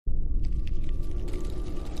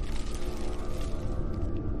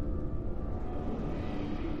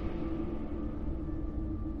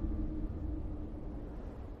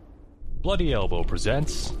Bloody Elbow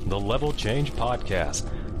presents the Level Change Podcast,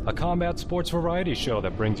 a combat sports variety show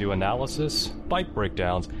that brings you analysis, fight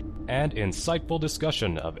breakdowns, and insightful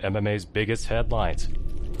discussion of MMA's biggest headlines.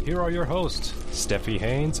 Here are your hosts, Steffi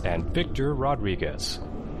Haynes and Victor Rodriguez.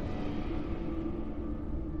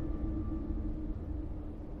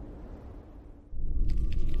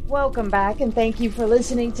 Welcome back, and thank you for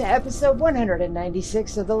listening to episode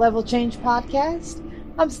 196 of the Level Change Podcast.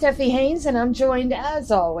 I'm Steffi Haynes, and I'm joined,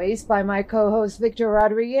 as always, by my co-host, Victor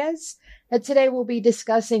Rodriguez. And today we'll be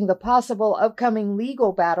discussing the possible upcoming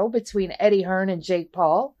legal battle between Eddie Hearn and Jake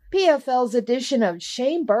Paul, PFL's addition of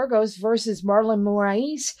Shane Burgos versus Marlon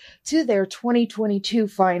Moraes to their 2022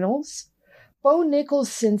 finals, Bo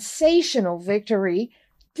Nickal's sensational victory,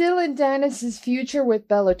 Dylan Dennis's future with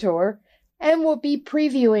Bellator, and we'll be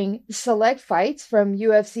previewing select fights from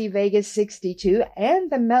UFC Vegas 62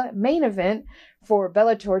 and the main event for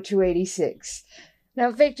Bellator 286. Now,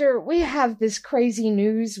 Victor, we have this crazy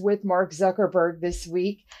news with Mark Zuckerberg this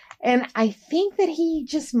week, and I think that he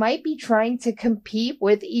just might be trying to compete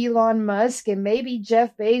with Elon Musk and maybe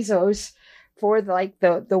Jeff Bezos for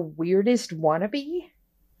the weirdest wannabe.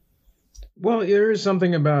 Well, there is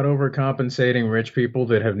something about overcompensating rich people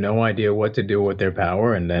that have no idea what to do with their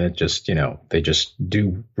power, and then it just, they just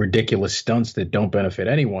do ridiculous stunts that don't benefit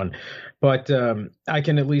anyone. But I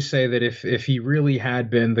can at least say that if he really had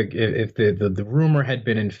been, if the rumor had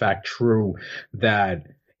been in fact true that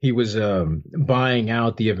he was buying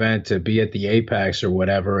out the event to be at the Apex or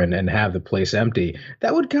whatever and have the place empty,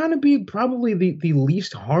 that would kind of be probably the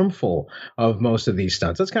least harmful of most of these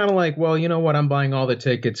stunts. That's kind of like, well, you know what? I'm buying all the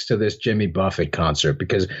tickets to this Jimmy Buffett concert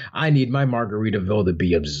because I need my Margaritaville to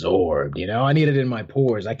be absorbed. I need it in my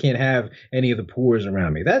pores. I can't have any of the pores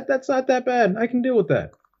around me. That's not that bad. I can deal with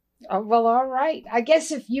that. Oh, well, all right. I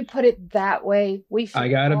guess if you put it that way, I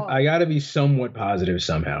gotta be somewhat positive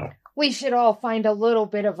somehow. We should all find a little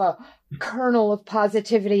bit of a kernel of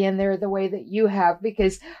positivity in there the way that you have,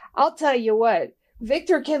 because I'll tell you what,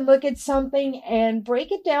 Victor can look at something and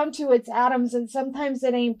break it down to its atoms, and sometimes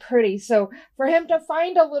it ain't pretty. So for him to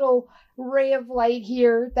find a little ray of light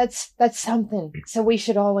here, that's something. So we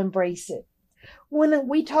should all embrace it. When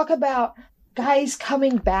we talk about guys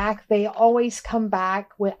coming back, they always come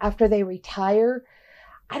back after they retire.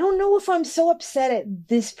 I don't know if I'm so upset at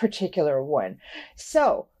this particular one.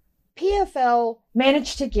 So PFL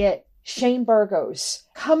managed to get Shane Burgos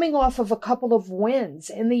coming off of a couple of wins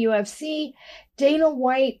in the UFC. Dana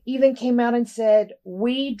White even came out and said,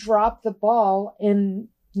 we dropped the ball in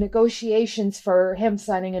negotiations for him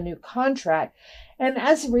signing a new contract. And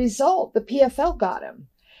as a result, the PFL got him.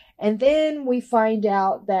 And then we find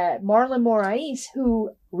out that Marlon Moraes,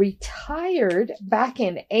 who retired back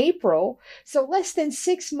in April, so less than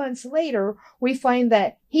 6 months later, we find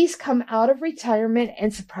that he's come out of retirement,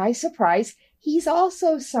 and surprise, surprise, he's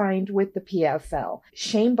also signed with the PFL.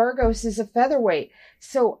 Shane Burgos is a featherweight.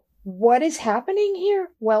 So what is happening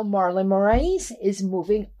here? Well, Marlon Moraes is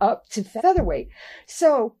moving up to featherweight.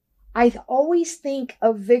 So I always think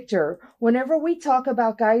of Victor whenever we talk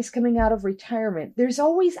about guys coming out of retirement. There's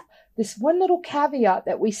always this one little caveat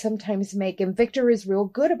that we sometimes make, and Victor is real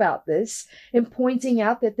good about this in pointing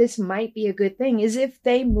out that this might be a good thing, is if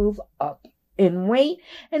they move up in weight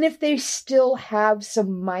and if they still have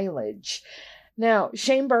some mileage. Now,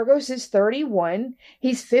 Shane Burgos is 31.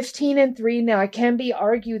 He's 15-3. Now, it can be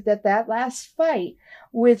argued that last fight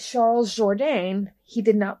with Charles Jourdain, he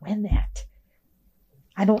did not win that.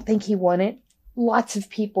 I don't think he won it. Lots of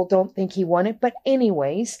people don't think he won it. But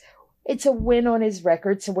anyways, it's a win on his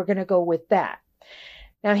record, so we're going to go with that.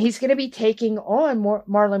 Now, he's going to be taking on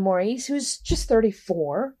Marlon Moraes, who's just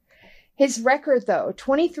 34. His record, though,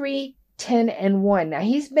 23-10-1. Now,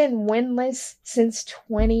 he's been winless since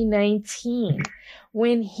 2019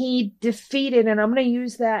 when he defeated, and I'm going to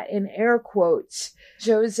use that in air quotes,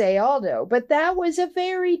 Jose Aldo. But that was a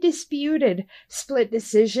very disputed split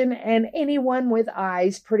decision, and anyone with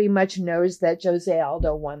eyes pretty much knows that Jose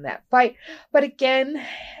Aldo won that fight. But again,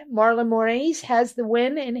 Marlon Moraes has the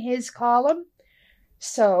win in his column,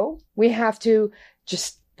 so we have to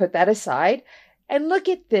just put that aside and look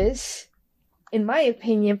at this, in my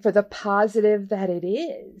opinion, for the positive that it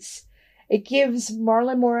is. It gives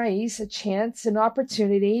Marlon Moraes a chance, an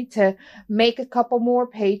opportunity to make a couple more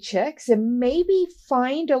paychecks and maybe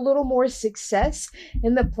find a little more success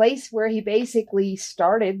in the place where he basically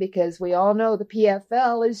started, because we all know the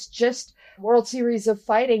PFL is just World Series of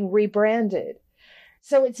Fighting rebranded.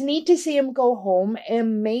 So it's neat to see him go home,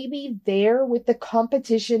 and maybe there with the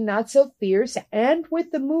competition not so fierce and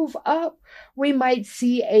with the move up, we might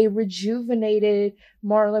see a rejuvenated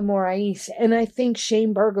Marlon Moraes. And I think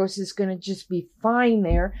Shane Burgos is going to just be fine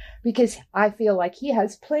there because I feel like he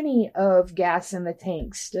has plenty of gas in the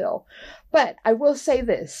tank still. But I will say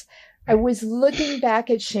this. I was looking back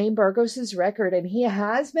at Shane Burgos' record, and he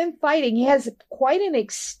has been fighting. He has quite an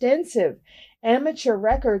extensive amateur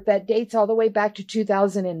record that dates all the way back to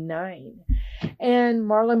 2009. And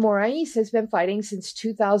Marlon Moraes has been fighting since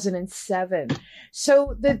 2007.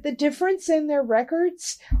 So the difference in their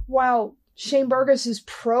records, while Shane Burgos'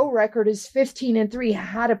 pro record is 15-3,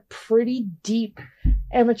 had a pretty deep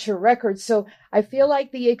amateur record. So I feel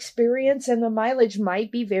like the experience and the mileage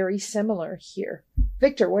might be very similar here.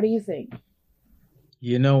 Victor, what do you think?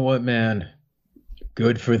 You know what, man?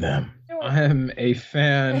 Good for them. I'm a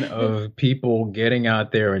fan of people getting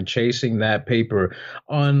out there and chasing that paper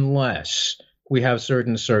unless we have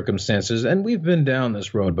certain circumstances, and we've been down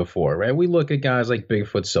this road before, right? We look at guys like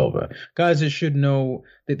Bigfoot Silva, guys that should know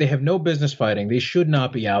that they have no business fighting. They should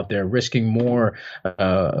not be out there risking more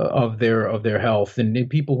of their health than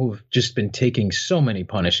people who've just been taking so many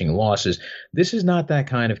punishing losses. This is not that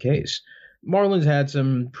kind of case. Marlon's had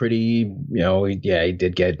some pretty, he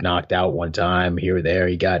did get knocked out one time here or there.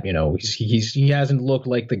 He got, he hasn't looked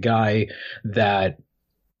like the guy that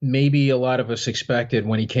maybe a lot of us expected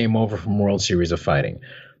when he came over from World Series of Fighting.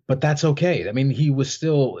 But that's okay. I mean, he was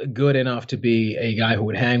still good enough to be a guy who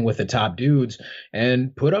would hang with the top dudes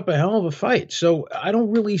and put up a hell of a fight. So I don't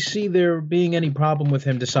really see there being any problem with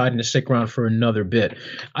him deciding to stick around for another bit.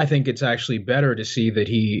 I think it's actually better to see that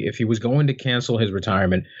if he was going to cancel his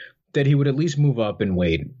retirement, that he would at least move up in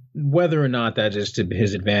weight, whether or not that is to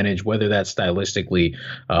his advantage, whether that's stylistically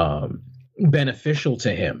beneficial to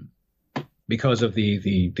him because of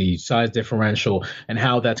the size differential and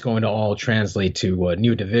how that's going to all translate to a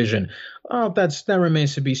new division. That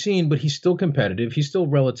remains to be seen, but he's still competitive. He's still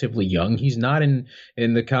relatively young. He's not in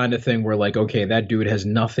the kind of thing where like, okay, that dude has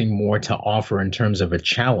nothing more to offer in terms of a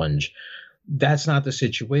challenge. That's not the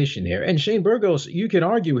situation here. And Shane Burgos, you could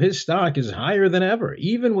argue his stock is higher than ever,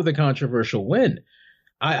 even with a controversial win.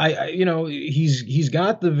 He's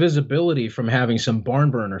got the visibility from having some barn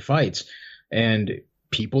burner fights, and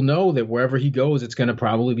people know that wherever he goes, it's going to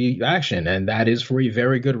probably be action, and that is for a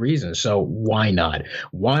very good reason. So why not?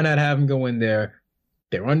 Why not have him go in there?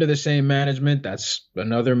 They're under the same management. That's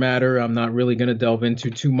another matter I'm not really going to delve into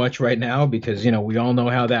too much right now because, we all know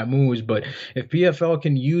how that moves. But if PFL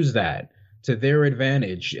can use that to their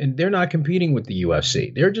advantage, and they're not competing with the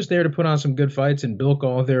UFC. They're just there to put on some good fights and bilk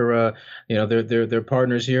all their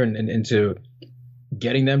partners here and into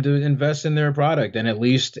getting them to invest in their product. And at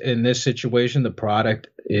least in this situation, the product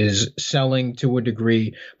is selling to a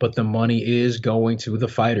degree, but the money is going to the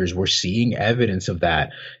fighters. We're seeing evidence of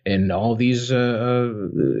that in all of these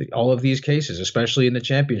cases, especially in the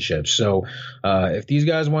championships. So if these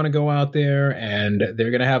guys want to go out there and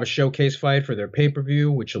they're going to have a showcase fight for their pay-per-view,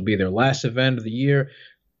 which will be their last event of the year,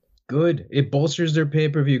 good. It bolsters their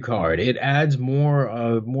pay-per-view card. It adds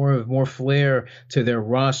more flair to their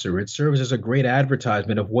roster. It serves as a great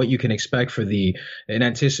advertisement of what you can expect in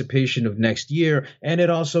anticipation of next year. And it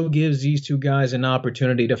also gives these two guys an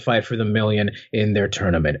opportunity to fight for the million in their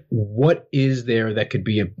tournament. What is there that could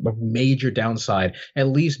be a major downside, at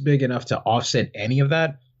least big enough to offset any of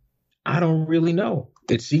that? I don't really know.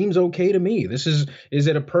 It seems okay to me. Is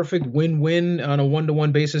it a perfect win-win on a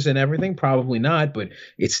one-to-one basis and everything? Probably not, but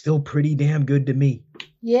it's still pretty damn good to me.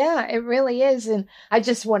 Yeah, it really is. And I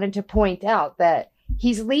just wanted to point out that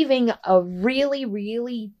he's leaving a really,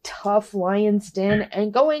 really tough Lion's Den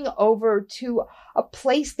and going over to a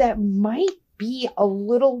place that might be a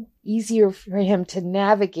little easier for him to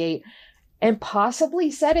navigate and possibly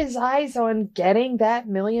set his eyes on getting that $1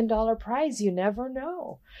 million prize. You never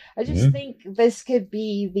know. I just think this could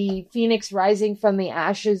be the Phoenix rising from the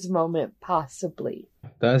ashes moment, possibly.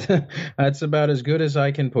 That's about as good as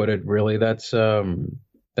I can put it, really. That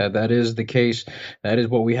is the case. That is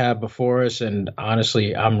what we have before us, and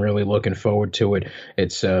honestly, I'm really looking forward to it.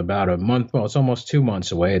 It's about a month. Well, it's almost 2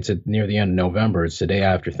 months away. It's near the end of November. It's the day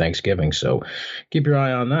after Thanksgiving, so keep your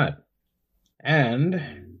eye on that.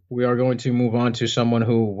 And we are going to move on to someone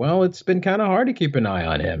who, well, it's been kind of hard to keep an eye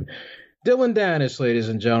on him. Dylan Dennis, ladies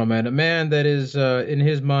and gentlemen, a man that is, in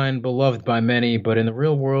his mind, beloved by many, but in the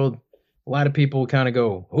real world, a lot of people kind of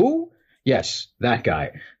go, who? Yes, that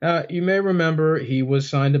guy. You may remember he was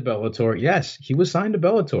signed to Bellator. Yes, he was signed to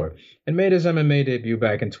Bellator and made his MMA debut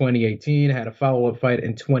back in 2018, had a follow-up fight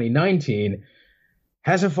in 2019,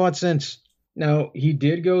 hasn't fought since. Now, he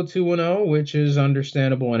did go 2-0, which is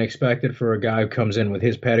understandable and expected for a guy who comes in with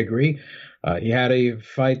his pedigree. He had a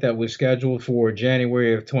fight that was scheduled for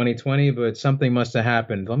January of 2020, but something must have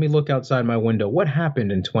happened. Let me look outside my window. What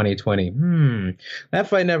happened in 2020? That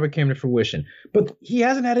fight never came to fruition. But he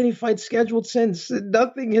hasn't had any fights scheduled since.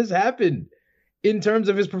 Nothing has happened in terms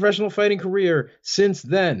of his professional fighting career since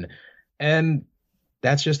then. And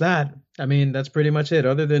that's just that. I mean, that's pretty much it.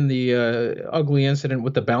 Other than the ugly incident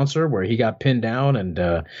with the bouncer where he got pinned down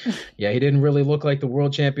and, he didn't really look like the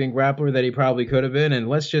world champion grappler that he probably could have been. And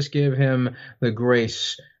let's just give him the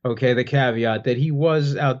grace, okay, the caveat that he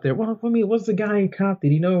was out there. Well, I mean, was the guy a cop?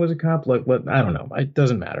 Did he know he was a cop? Like, I don't know. It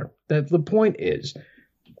doesn't matter. The point is,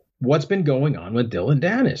 what's been going on with Dylan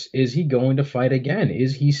Dennis? Is he going to fight again?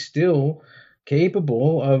 Is he still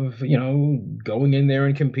capable of, going in there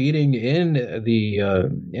and competing in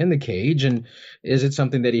the cage? And is it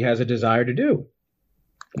something that he has a desire to do?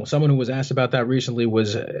 Well, someone who was asked about that recently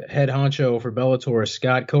was head honcho for Bellator,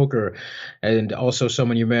 Scott Coker, and also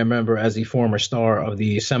someone you may remember as the former star of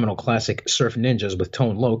the seminal classic Surf Ninjas with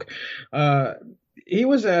Tone Loc. He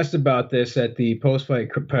was asked about this at the post-fight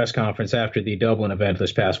press conference after the Dublin event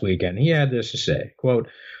this past weekend. He had this to say, quote,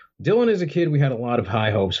 "Dylan is a kid we had a lot of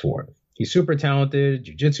high hopes for. He's super talented,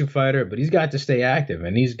 jiu-jitsu fighter, but he's got to stay active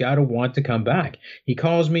and he's got to want to come back. He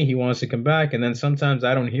calls me, he wants to come back, and then sometimes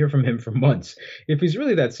I don't hear from him for months. If he's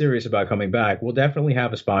really that serious about coming back, we'll definitely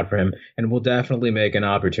have a spot for him and we'll definitely make an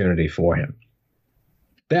opportunity for him."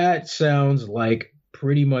 That sounds like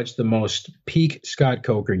pretty much the most peak Scott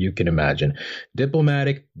Coker you can imagine.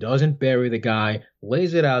 Diplomatic, doesn't bury the guy,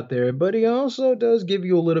 lays it out there, but he also does give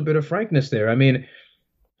you a little bit of frankness there. I mean,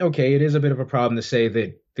 okay, it is a bit of a problem to say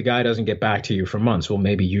that the guy doesn't get back to you for months. Well,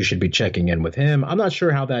 maybe you should be checking in with him. I'm not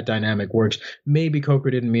sure how that dynamic works. Maybe Coker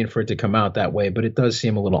didn't mean for it to come out that way, but it does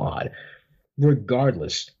seem a little odd.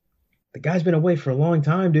 Regardless, the guy's been away for a long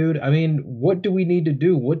time, dude. I mean, what do we need to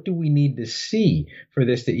do? What do we need to see for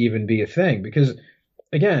this to even be a thing? Because,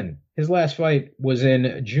 again, his last fight was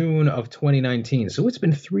in June of 2019. So it's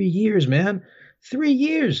been 3 years, man. 3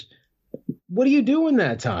 years. What do you do in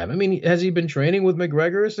that time? I mean, has he been training with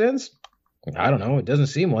McGregor since? I don't know. It doesn't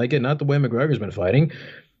seem like it. Not the way McGregor's been fighting.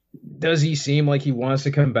 Does he seem like he wants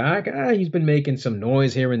to come back? He's been making some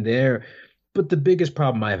noise here and there. But the biggest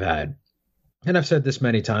problem I've had, and I've said this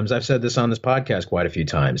many times, I've said this on this podcast quite a few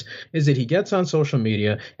times, is that he gets on social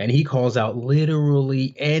media and he calls out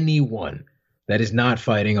literally anyone that is not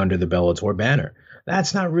fighting under the Bellator banner.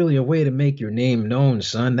 That's not really a way to make your name known,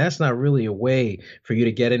 son. That's not really a way for you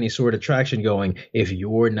to get any sort of traction going if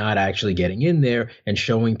you're not actually getting in there and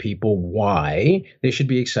showing people why they should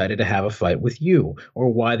be excited to have a fight with you,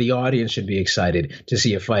 or why the audience should be excited to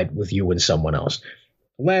see a fight with you and someone else.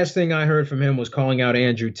 Last thing I heard from him was calling out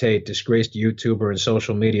Andrew Tate, disgraced YouTuber and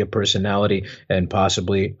social media personality, and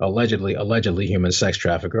possibly, allegedly human sex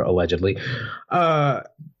trafficker, allegedly. I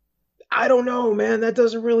don't know, man. That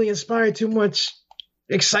doesn't really inspire too much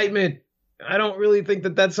excitement. I don't really think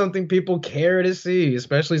that that's something people care to see,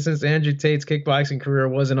 especially since Andrew Tate's kickboxing career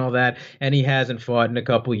wasn't all that, and he hasn't fought in a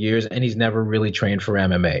couple years, and he's never really trained for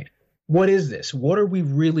MMA. What is this? What are we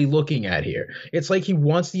really looking at here? It's like he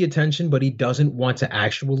wants the attention, but he doesn't want to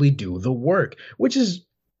actually do the work, which is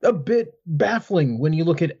a bit baffling when you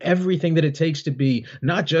look at everything that it takes to be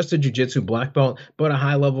not just a jiu-jitsu black belt, but a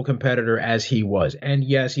high-level competitor as he was. And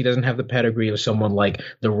yes, he doesn't have the pedigree of someone like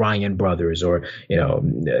the Ryan brothers or,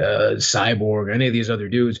 Cyborg or any of these other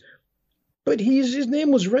dudes. But his name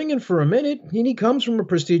was ringing for a minute, and he comes from a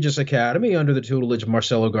prestigious academy under the tutelage of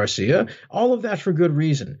Marcelo Garcia. All of that for good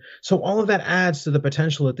reason. So all of that adds to the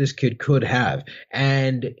potential that this kid could have.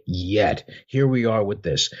 And yet, here we are with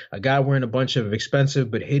this. A guy wearing a bunch of expensive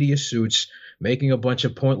but hideous suits, making a bunch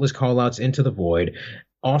of pointless call-outs into the void,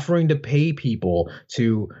 offering to pay people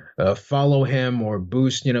to follow him or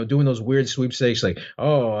boost, doing those weird sweepstakes like,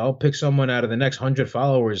 oh, I'll pick someone out of the next 100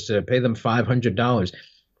 followers to pay them $500.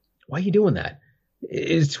 Why are you doing that?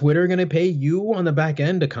 Is Twitter going to pay you on the back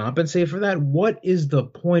end to compensate for that? What is the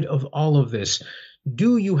point of all of this?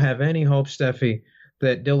 Do you have any hope, Steffi,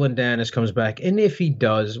 that Dylan Dennis comes back? And if he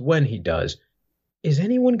does, when he does, is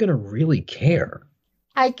anyone going to really care?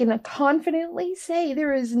 I can confidently say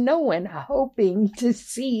there is no one hoping to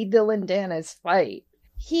see Dylan Dennis fight.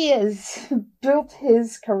 He has built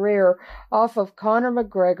his career off of Conor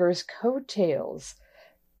McGregor's coattails.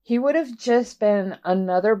 He would have just been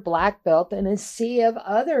another black belt in a sea of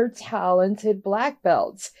other talented black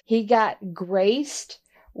belts. He got graced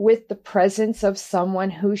with the presence of someone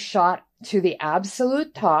who shot to the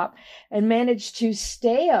absolute top and managed to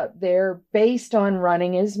stay up there based on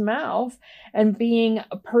running his mouth and being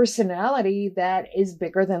a personality that is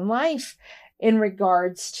bigger than life. in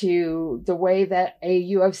regards to the way that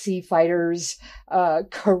a UFC fighter's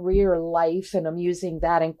career life, and I'm using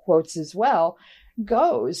that in quotes as well,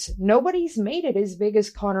 goes. Nobody's made it as big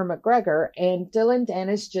as Conor McGregor, and Dylan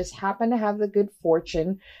Dennis just happened to have the good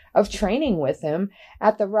fortune of training with him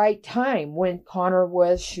at the right time when Conor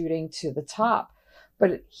was shooting to the top.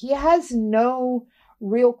 But he has no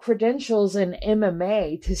real credentials in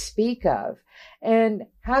MMA to speak of. And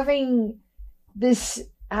having this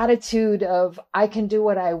attitude of I can do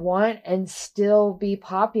what I want and still be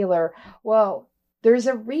popular, well, there's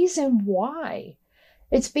a reason why.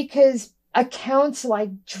 It's because accounts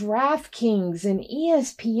like DraftKings and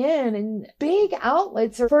ESPN and big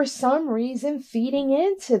outlets are for some reason feeding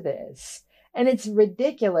into this. And it's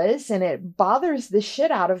ridiculous and it bothers the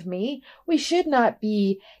shit out of me. We should not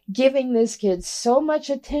be giving this kid so much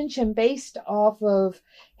attention based off of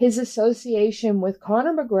his association with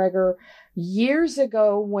Conor McGregor years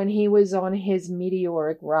ago when he was on his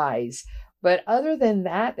meteoric rise. But other than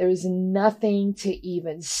that, there's nothing to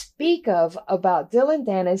even speak of about Dylan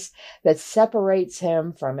Dennis that separates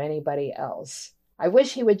him from anybody else. I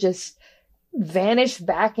wish he would just vanish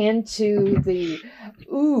back into the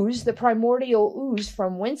ooze, the primordial ooze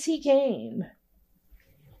from whence he came.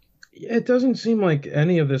 It doesn't seem like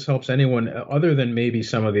any of this helps anyone other than maybe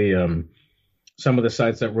some of the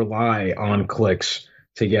sites that rely on clicks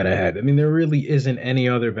to get ahead. I mean, there really isn't any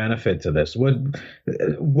other benefit to this.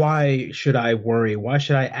 Why should I worry? Why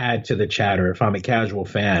should I add to the chatter if I'm a casual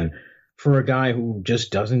fan for a guy who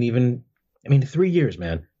just doesn't even, 3 years,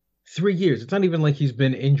 man. 3 years. It's not even like he's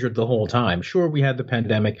been injured the whole time. Sure, we had the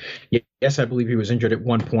pandemic. Yes, I believe he was injured at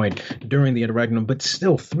one point during the interregnum, but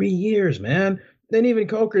still 3 years, man. Then even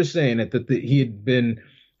Coker's saying that he had been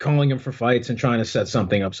calling him for fights and trying to set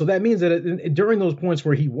something up. So that means that during those points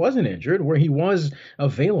where he wasn't injured, where he was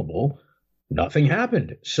available, nothing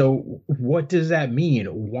happened. So what does that mean?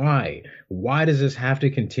 Why? Why does this have to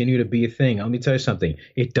continue to be a thing? Let me tell you something.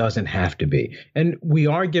 It doesn't have to be. And we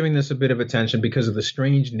are giving this a bit of attention because of the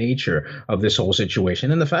strange nature of this whole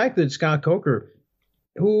situation. And the fact that Scott Coker,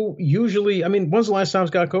 who usually, when's the last time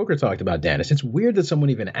Scott Coker talked about Dennis? It's weird that someone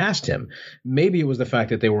even asked him. Maybe it was the fact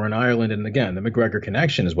that they were in Ireland, and again, the McGregor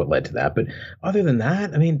connection is what led to that. But other than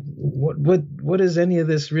that, what is any of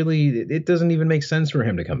this really? It doesn't even make sense for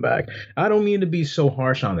him to come back. I don't mean to be so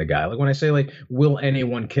harsh on the guy. Like when I say, will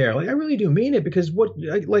anyone care? I really do mean it, because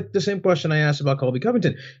the same question I asked about Colby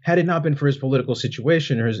Covington. Had it not been for his political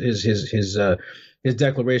situation or his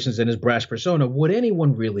declarations and his brash persona, would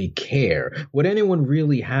anyone really care? Would anyone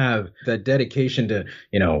really have that dedication to,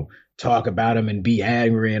 talk about him and be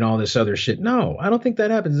angry and all this other shit? No, I don't think that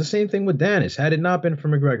happens. The same thing with Dennis. Had it not been for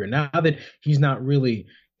McGregor, now that he's not really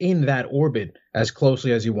in that orbit as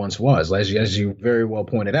closely as he once was, as you very well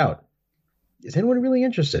pointed out, is anyone really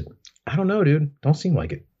interested? I don't know, dude. Don't seem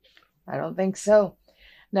like it. I don't think so.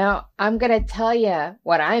 Now, I'm going to tell you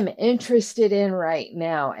what I'm interested in right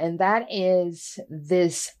now, and that is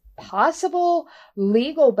this possible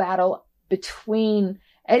legal battle between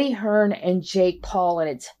Eddie Hearn and Jake Paul, and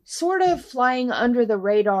it's sort of flying under the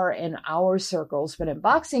radar in our circles, but in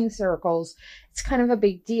boxing circles, it's kind of a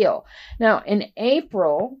big deal. Now, in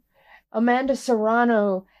April, Amanda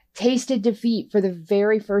Serrano tasted defeat for the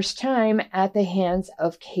very first time at the hands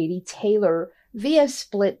of Katie Taylor via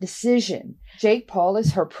split decision. Jake Paul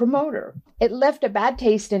is her promoter. It left a bad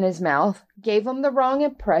taste in his mouth, gave him the wrong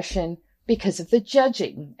impression because of the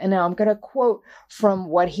judging. And now I'm going to quote from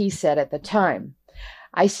what he said at the time.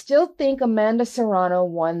 I still think Amanda Serrano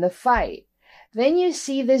won the fight. Then you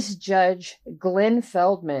see this judge, Glenn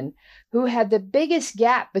Feldman, who had the biggest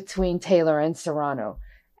gap between Taylor and Serrano.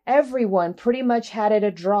 Everyone pretty much had it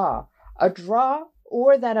a draw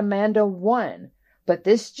or that Amanda won. But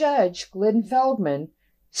this judge, Glenn Feldman,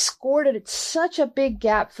 scored at such a big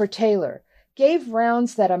gap for Taylor, gave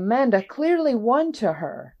rounds that Amanda clearly won to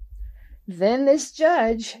her. Then this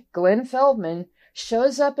judge, Glenn Feldman,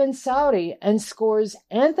 shows up in Saudi and scores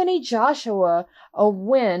Anthony Joshua a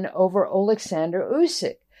win over Alexander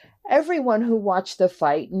Usyk. Everyone who watched the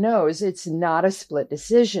fight knows it's not a split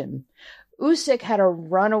decision. Usyk had a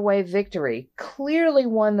runaway victory, clearly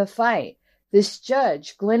won the fight. This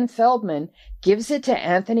judge, Glenn Feldman, gives it to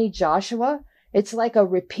Anthony Joshua. It's like a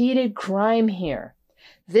repeated crime here.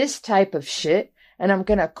 This type of shit, and I'm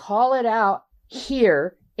going to call it out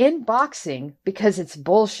here in boxing because it's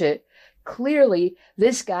bullshit. Clearly,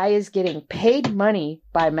 this guy is getting paid money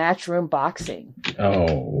by Matchroom Boxing.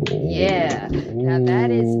 Oh. Yeah. Now,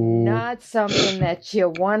 that is not something that you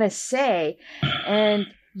want to say. And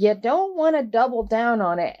You don't want to double down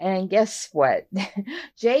on it. And guess what?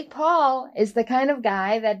 Jake Paul is the kind of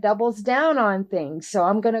guy that doubles down on things. So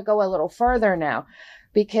I'm going to go a little further now,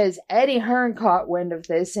 because Eddie Hearn caught wind of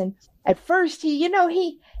this. And at first,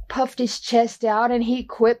 he puffed his chest out and he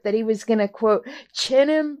quipped that he was going to, quote, chin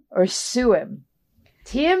him or sue him.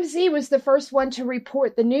 TMZ was the first one to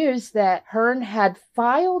report the news that Hearn had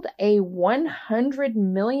filed a $100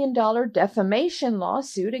 million defamation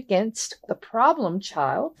lawsuit against the problem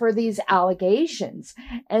child for these allegations.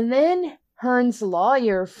 And then Hearn's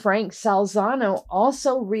lawyer, Frank Salzano,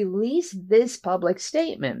 also released this public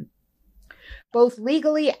statement. Both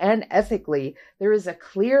legally and ethically, there is a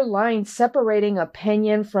clear line separating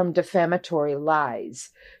opinion from defamatory lies.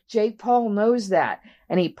 Jake Paul knows that,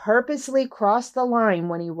 and he purposely crossed the line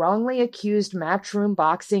when he wrongly accused Matchroom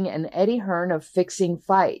Boxing and Eddie Hearn of fixing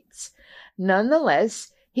fights.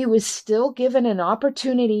 Nonetheless, he was still given an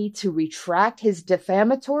opportunity to retract his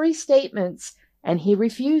defamatory statements, and he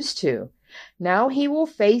refused to. Now he will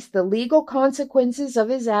face the legal consequences of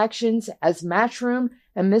his actions, as Matchroom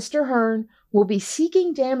and Mr. Hearn will be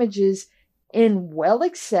seeking damages in well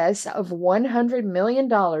excess of $100 million,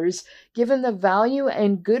 given the value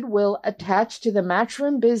and goodwill attached to the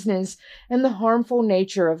Matchroom business and the harmful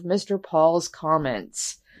nature of Mr. Paul's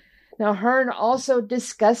comments. Now, Hearn also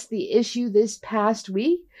discussed the issue this past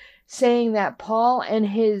week, saying that Paul and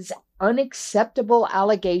his unacceptable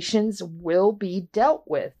allegations will be dealt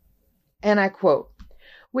with. And I quote,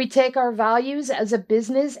 "We take our values as a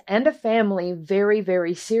business and a family very,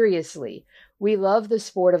 very seriously. We love the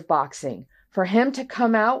sport of boxing. For him to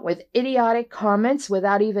come out with idiotic comments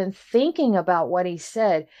without even thinking about what he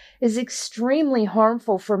said is extremely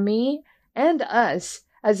harmful for me and us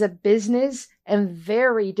as a business, and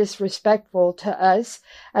very disrespectful to us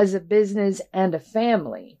as a business and a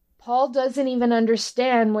family." Paul doesn't even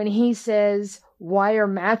understand when he says, "Why are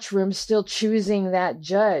Matchroom still choosing that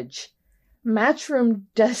judge?" Matchroom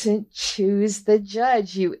doesn't choose the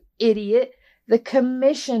judge, you idiot. The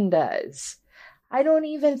commission does. I don't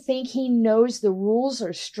even think he knows the rules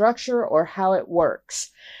or structure or how it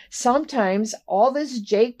works. Sometimes all this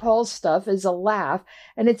Jake Paul stuff is a laugh,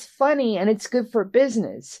 and it's funny and it's good for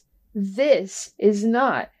business. This is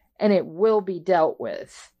not, and it will be dealt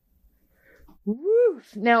with. Woo.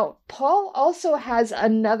 Now, Paul also has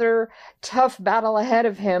another tough battle ahead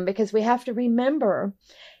of him, because we have to remember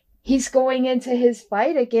he's going into his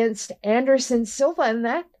fight against Anderson Silva, and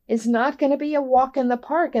that is not going to be a walk in the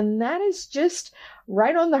park, and that is just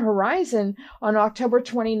right on the horizon on October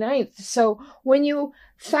 29th. So when you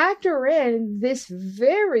factor in this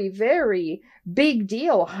very, very big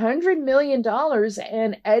deal, $100 million,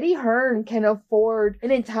 and Eddie Hearn can afford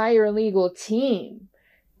an entire legal team,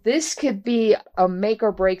 this could be a make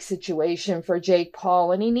or break situation for Jake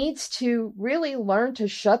Paul, and he needs to really learn to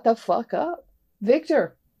shut the fuck up.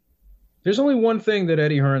 Victor. There's only one thing that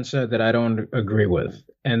Eddie Hearn said that I don't agree with,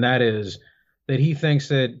 and that is that he thinks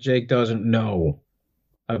that Jake doesn't know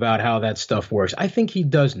about how that stuff works. I think he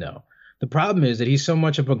does know. The problem is that he's so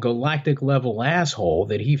much of a galactic level asshole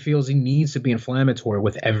that he feels he needs to be inflammatory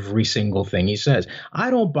with every single thing he says.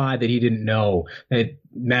 I don't buy that he didn't know that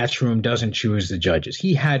Matchroom doesn't choose the judges.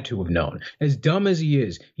 He had to have known. As dumb as he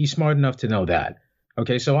is, he's smart enough to know that.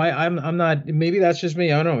 Okay, so I'm not, maybe that's just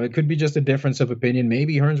me. I don't know. It could be just a difference of opinion.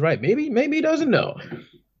 Maybe Hearn's right. Maybe he doesn't know.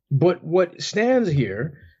 But what stands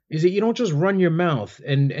here is that you don't just run your mouth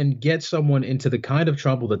and get someone into the kind of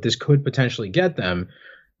trouble that this could potentially get them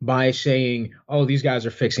by saying, oh, these guys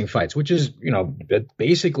are fixing fights, which is,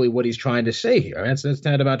 basically what he's trying to say here. That's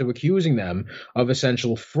tantamount to accusing them of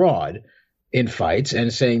essential fraud in fights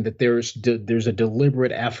and saying that there's a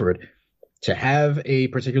deliberate effort to have a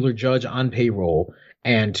particular judge on payroll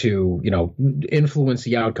and to, influence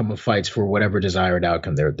the outcome of fights for whatever desired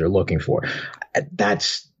outcome they're looking for.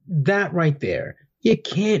 That's that right there. You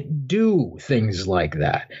can't do things like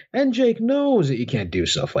that. And Jake knows that you can't do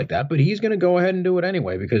stuff like that, but he's going to go ahead and do it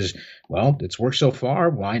anyway because, well, it's worked so far.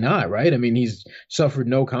 Why not, right? I mean, he's suffered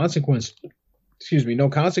no consequences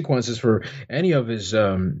for any of his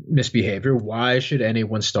misbehavior. Why should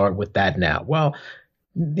anyone start with that now? Well,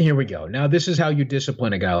 here we go. Now, this is how you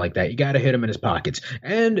discipline a guy like that. You got to hit him in his pockets.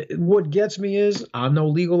 And what gets me is I'm no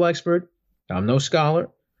legal expert. I'm no scholar.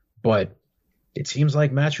 But it seems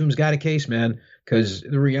like Matchroom's got a case, man, because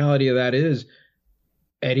the reality of that is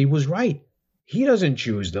Eddie was right. He doesn't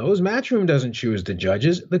choose those. Matchroom doesn't choose the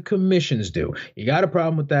judges. The commissions do. You got a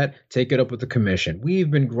problem with that? Take it up with the commission.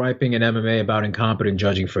 We've been griping in MMA about incompetent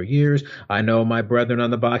judging for years. I know my brethren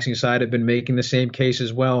on the boxing side have been making the same case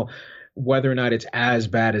as well. Whether or not it's as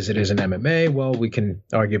bad as it is in MMA, well, we can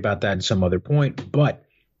argue about that at some other point. But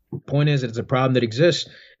Point is, it's a problem that exists,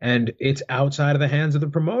 and it's outside of the hands of the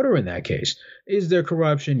promoter in that case. Is there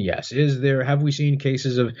corruption? Yes. Have we seen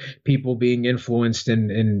cases of people being influenced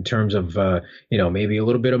in terms of, maybe a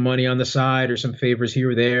little bit of money on the side or some favors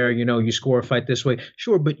here or there? You score a fight this way.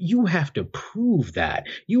 Sure, but you have to prove that.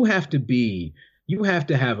 You have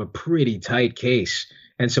to have a pretty tight case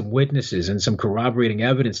and some witnesses and some corroborating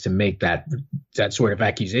evidence to make that sort of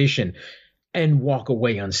accusation and walk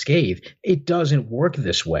away unscathed. It doesn't work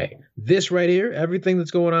this way. This right here, everything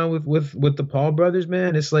that's going on with the Paul brothers,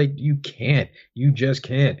 man, it's like you just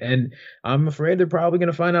can't. And I'm afraid they're probably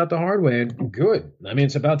going to find out the hard way. And good. I mean,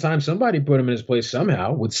 it's about time somebody put him in his place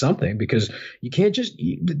somehow with something, because you can't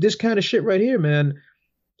this kind of shit right here, man.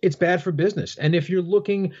 It's bad for business. And if you're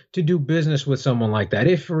looking to do business with someone like that,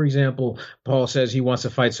 if, for example, Paul says he wants to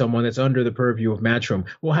fight someone that's under the purview of Matchroom,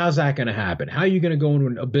 well, how's that going to happen? How are you going to go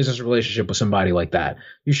into a business relationship with somebody like that?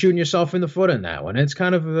 You're shooting yourself in the foot on that one. It's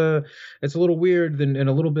kind of it's a little weird and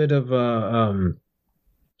a little bit of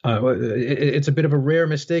it's a bit of a rare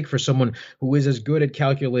mistake for someone who is as good at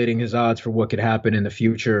calculating his odds for what could happen in the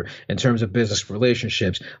future in terms of business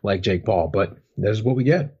relationships like Jake Paul. But that's what we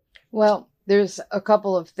get. Well, there's a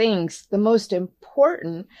couple of things. The most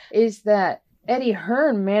important is that Eddie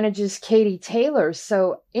Hearn manages Katie Taylor,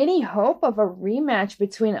 so any hope of a rematch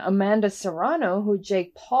between Amanda Serrano, who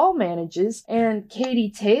Jake Paul manages, and Katie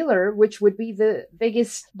Taylor, which would be the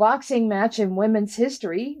biggest boxing match in women's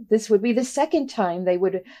history, this would be the second time they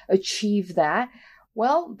would achieve that.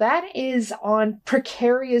 Well, that is on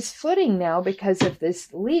precarious footing now because of this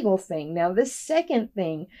legal thing. Now, this second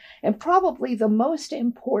thing, and probably the most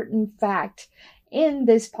important fact in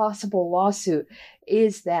this possible lawsuit,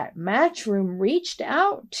 is that Matchroom reached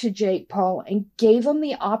out to Jake Paul and gave him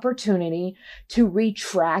the opportunity to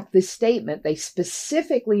retract the statement. They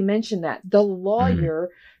specifically mentioned that. The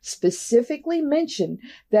lawyer specifically mentioned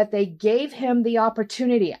that they gave him the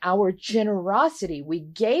opportunity, our generosity. We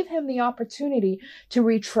gave him the opportunity to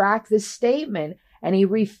retract the statement, and he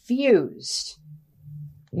refused.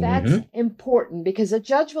 That's important because a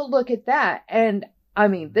judge will look at that, and I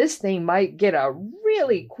mean, this thing might get a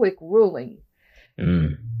really quick ruling.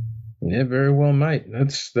 Yeah, very well might.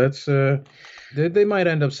 They might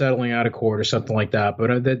end up settling out of court or something like that.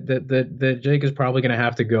 But that Jake is probably going to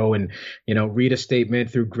have to go and read a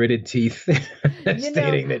statement through gritted teeth,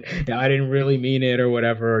 stating that I didn't really mean it or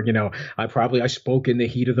whatever. I spoke in the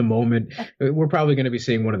heat of the moment. We're probably going to be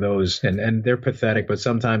seeing one of those, and they're pathetic, but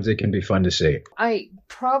sometimes it can be fun to see. I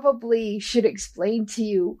probably should explain to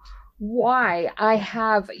you why I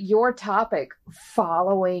have your topic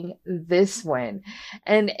following this one.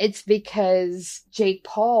 And it's because Jake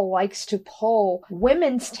Paul likes to pull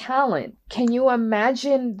women's talent. Can you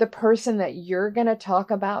imagine the person that you're going to talk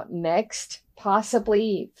about next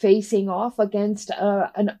possibly facing off against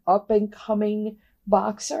an up-and-coming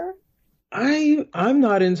boxer? I'm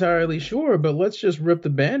not entirely sure, but let's just rip the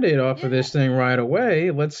Band-Aid off of this thing right away.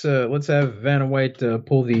 Let's have Vanna White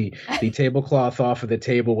pull the tablecloth off of the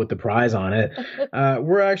table with the prize on it.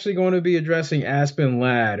 We're actually going to be addressing Aspen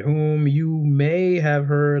Ladd, whom you may have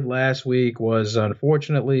heard last week was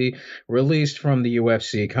unfortunately released from the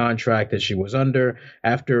UFC contract that she was under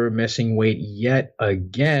after missing weight yet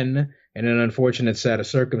again in an unfortunate set of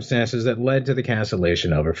circumstances that led to the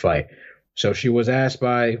cancellation of her fight. So she was asked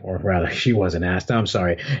she wasn't asked, I'm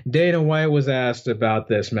sorry. Dana White was asked about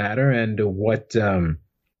this matter and what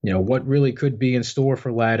really could be in store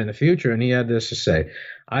for Ladd in the future. And he had this to say: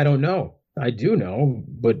 I don't know. I do know,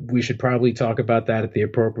 but we should probably talk about that at the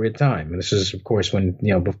appropriate time. And this is, of course, when,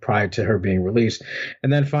 prior to her being released.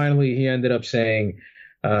 And then finally, he ended up saying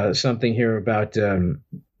something here about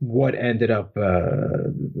what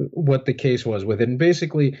the case was with it. And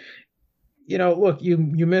basically, look, you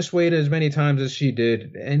miss weight as many times as she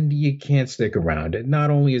did, and you can't stick around. Not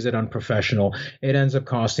only is it unprofessional, it ends up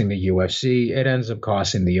costing the UFC. It ends up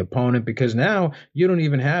costing the opponent, because now you don't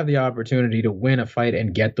even have the opportunity to win a fight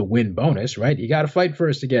and get the win bonus, right? You got to fight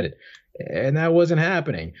first to get it. And that wasn't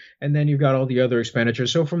happening. And then you've got all the other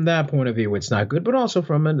expenditures. So from that point of view, it's not good. But also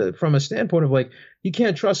from a standpoint of you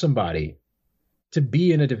can't trust somebody to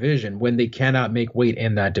be in a division when they cannot make weight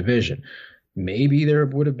in that division. Maybe there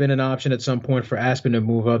would have been an option at some point for Aspen to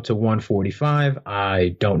move up to 145.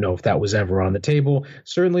 I don't know if that was ever on the table.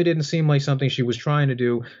 Certainly didn't seem like something she was trying to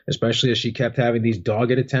do, especially as she kept having these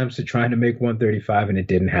dogged attempts at trying to make 135, and it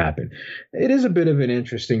didn't happen. It is a bit of an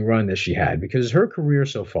interesting run that she had, because her career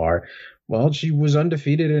so far, well, she was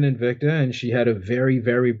undefeated in Invicta, and she had a very,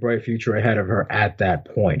 very bright future ahead of her at that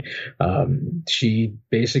point. She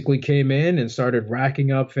basically came in and started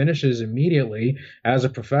racking up finishes immediately as a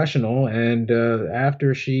professional, and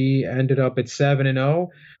after she ended up at 7-0,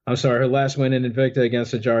 Her last win in Invicta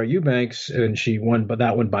against Ajara Eubanks, and she won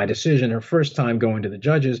that one by decision. Her first time going to the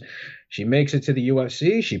judges. She makes it to the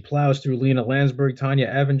UFC. She plows through Lena Landsberg, Tanya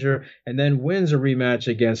Evinger, and then wins a rematch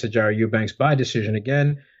against Ajara Eubanks by decision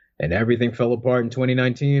again. And everything fell apart in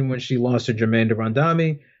 2019 when she lost to Jermaine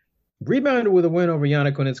Randami. Rebounded with a win over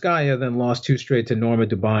Yana Kunitskaya, then lost 2 straight to Norma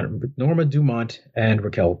Dumont and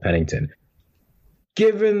Raquel Pennington.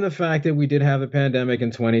 Given the fact that we did have the pandemic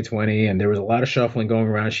in 2020 and there was a lot of shuffling going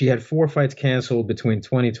around, she had 4 fights canceled between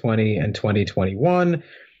 2020 and 2021.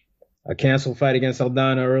 A canceled fight against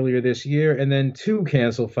Aldana earlier this year, and then 2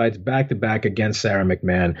 canceled fights back-to-back against Sarah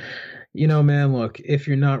McMahon. You know, man, look, if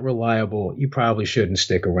you're not reliable, you probably shouldn't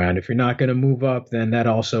stick around. If you're not going to move up, then that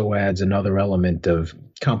also adds another element of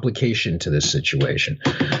complication to this situation.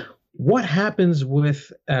 What happens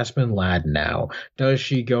with Aspen Ladd now? Does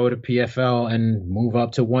she go to PFL and move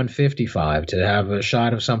up to 155 to have a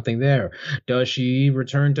shot of something there? Does she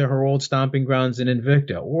return to her old stomping grounds in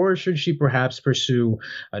Invicta? Or should she perhaps pursue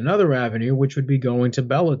another avenue, which would be going to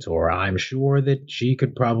Bellator? I'm sure that she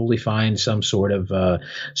could probably find some sort of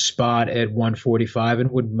spot at 145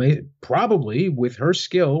 and would probably, with her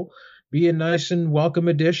skill, be a nice and welcome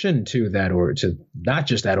addition to that, or to not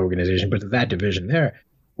just that organization, but to that division there.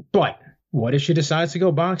 But what if she decides to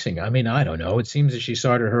go boxing? I mean, I don't know. It seems that she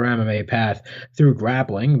started her MMA path through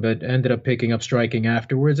grappling, but ended up picking up striking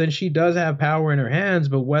afterwards. And she does have power in her hands,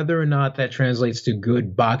 but whether or not that translates to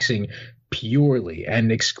good boxing purely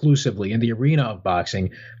and exclusively in the arena of boxing,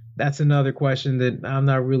 that's another question that I'm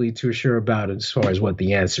not really too sure about as far as what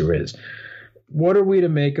the answer is. What are we to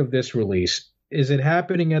make of this release? Is it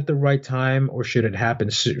happening at the right time, or should it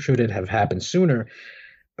have happened sooner?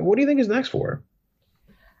 What do you think is next for her?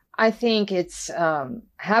 I think it's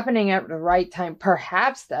happening at the right time,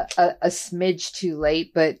 perhaps a smidge too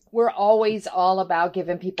late, but we're always all about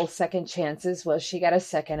giving people second chances. Well, she got a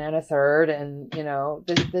second and a third, and, you know,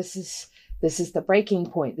 this is the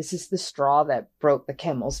breaking point. This is the straw that broke the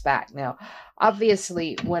camel's back. Now,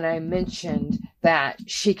 obviously, when I mentioned that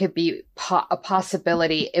she could be a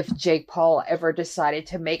possibility if Jake Paul ever decided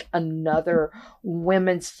to make another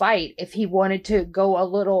women's fight, if he wanted to go a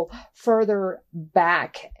little further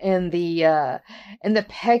back in the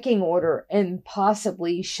pecking order and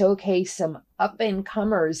possibly showcase some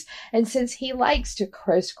up-and-comers. And since he likes to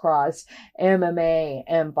crisscross MMA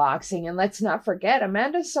and boxing, and let's not forget,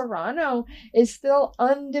 Amanda Serrano is still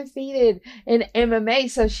undefeated in MMA,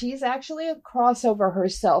 so she's actually a crossover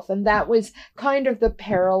herself, and that was kind of the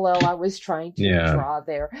parallel I was trying to draw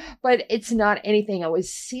there. But it's not anything I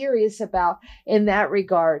was serious about in that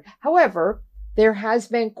regard. However, there has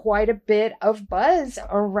been quite a bit of buzz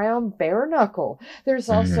around bare knuckle. There's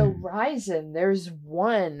also Ryzen. There's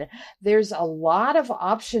One. There's a lot of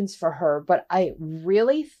options for her, but I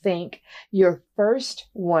really think your first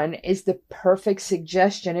one is the perfect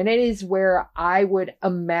suggestion, and it is where I would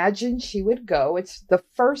imagine she would go. It's the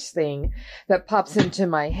first thing that pops into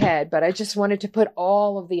my head, but I just wanted to put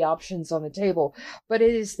all of the options on the table. But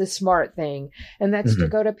it is the smart thing, and that's to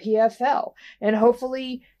go to PFL, and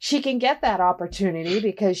hopefully she can get that opportunity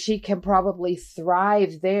because she can probably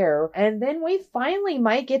thrive there. And then we finally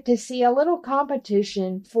might get to see a little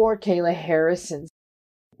competition for Kayla Harrison.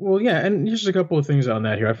 Well, yeah, and just a couple of things on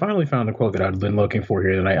that here. I finally found the quote that I'd been looking for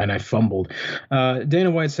here, and I fumbled. Dana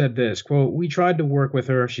White said this, quote, "We tried to work with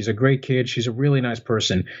her. She's a great kid. She's a really nice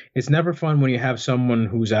person. It's never fun when you have someone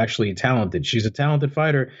who's actually talented. She's a talented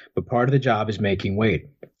fighter, but part of the job is making weight.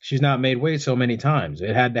 She's not made weight so many times.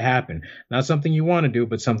 It had to happen. Not something you want to do,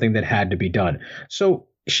 but something that had to be done." So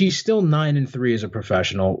she's still 9-3 as a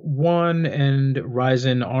professional. One and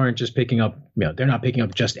Ryzen aren't just picking up, they're not picking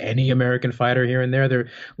up just any American fighter here and there. They're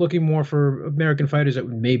looking more for American fighters that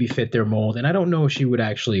would maybe fit their mold. And I don't know if she would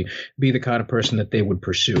actually be the kind of person that they would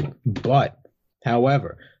pursue. But,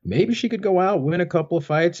 however, maybe she could go out, win a couple of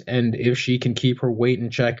fights, and if she can keep her weight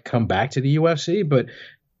in check, come back to the UFC. But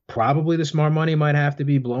probably the smart money might have to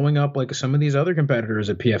be blowing up like some of these other competitors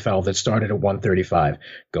at PFL that started at 135.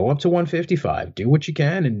 Go up to 155. Do what you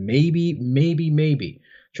can, and maybe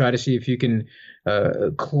try to see if you can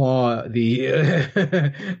claw the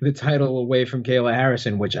the title away from Kayla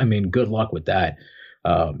Harrison, which, I mean, good luck with that.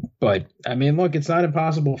 But, I mean, look, it's not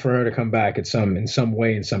impossible for her to come back in some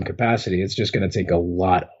way, in some capacity. It's just going to take a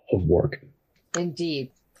lot of work.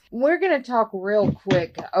 Indeed. We're going to talk real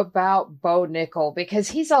quick about Bo Nickel because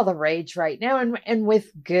he's all the rage right now, and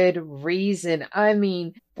with good reason. I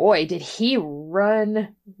mean, boy, did he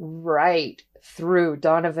run right through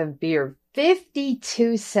Donovan Beer.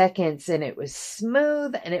 52 seconds, and it was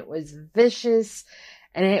smooth, and it was vicious,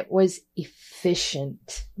 and it was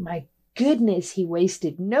efficient. My goodness, he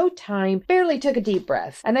wasted no time, barely took a deep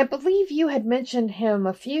breath. And I believe you had mentioned him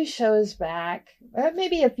a few shows back,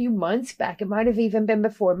 maybe a few months back. It might have even been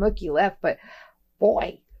before Mookie left, but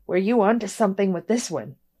boy, were you onto something with this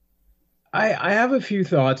one. I have a few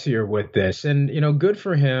thoughts here with this, and good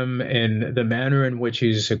for him in the manner in which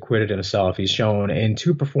he's acquitted himself. He's shown in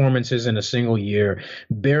 2 performances in a single year,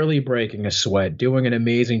 barely breaking a sweat, doing an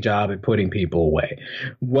amazing job at putting people away.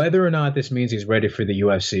 Whether or not this means he's ready for the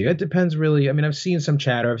UFC, it depends really. I mean, I've seen some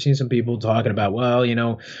chatter. I've seen some people talking about, well,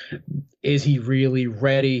 is he really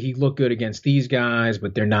ready? He looked good against these guys,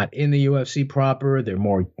 but they're not in the UFC proper. They're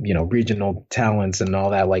more, regional talents and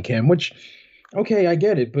all that like him, which, okay, I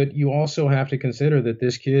get it. But you also have to consider that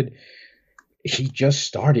this kid, he just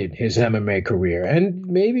started his MMA career, and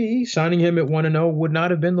maybe signing him at 1-0 would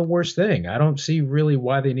not have been the worst thing. I don't see really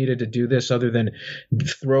why they needed to do this other than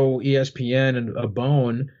throw ESPN a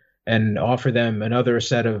bone and offer them another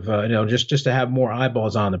set of, just to have more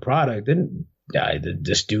eyeballs on the product. And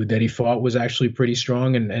this dude that he fought was actually pretty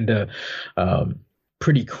strong and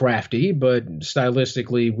pretty crafty, but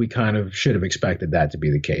stylistically, we kind of should have expected that to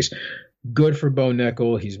be the case. Good for Bo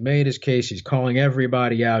Nickel. He's made his case. He's calling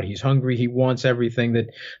everybody out. He's hungry. He wants everything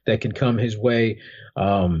that can come his way.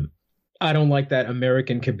 I don't like that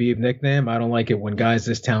American Khabib nickname. I don't like it when guys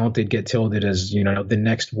this talented get tilted as, the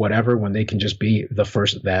next whatever, when they can just be the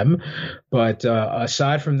first them. But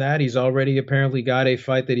aside from that, he's already apparently got a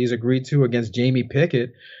fight that he's agreed to against Jamie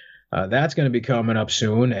Pickett. That's going to be coming up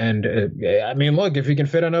soon. And look, if he can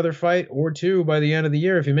fit another fight or 2 by the end of the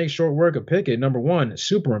year, if he makes short work of Pickett, number 1,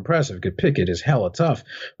 super impressive because Pickett is hella tough.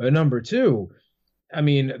 But number 2,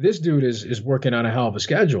 this dude is working on a hell of a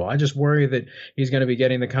schedule. I just worry that he's going to be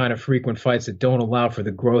getting the kind of frequent fights that don't allow for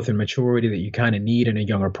the growth and maturity that you kind of need in a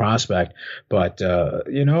younger prospect. But,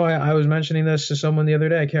 I was mentioning this to someone the other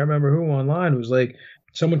day. I can't remember who online, who was like,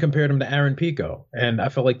 someone compared him to Aaron Pico. And I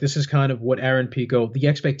felt like this is kind of what Aaron Pico, the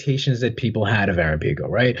expectations that people had of Aaron Pico,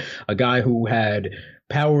 right? A guy who had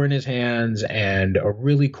power in his hands and a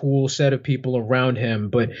really cool set of people around him,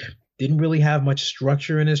 but didn't really have much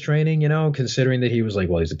structure in his training, considering that he was like,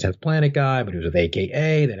 well, he's a 10th Planet guy, but he was with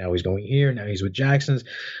AKA, then now he's going here, now he's with Jackson's.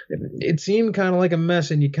 It seemed kind of like a mess,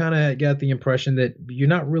 and you kind of got the impression that you're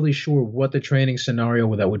not really sure what the training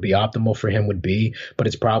scenario that would be optimal for him would be, but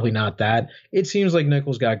it's probably not that. It seems like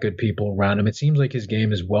Nichols got good people around him. It seems like his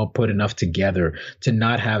game is well put enough together to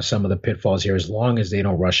not have some of the pitfalls here, as long as they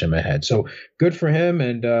don't rush him ahead. So good for him,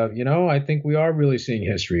 and, I think we are really seeing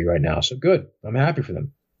history right now, so good. I'm happy for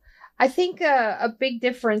them. I think a big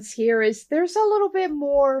difference here is there's a little bit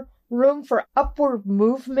more room for upward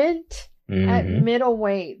movement at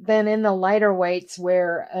middleweight than in the lighter weights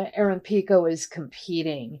where Aaron Pico is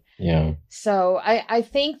competing. Yeah. So I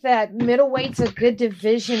think that middleweight's a good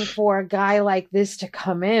division for a guy like this to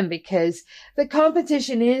come in, because the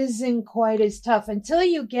competition isn't quite as tough until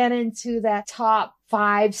you get into that top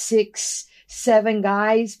 5, 6, 7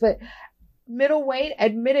 guys. But middleweight,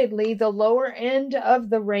 admittedly, the lower end of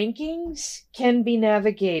the rankings can be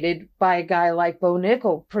navigated by a guy like Bo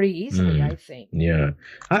Nickel pretty easily, I think. Yeah.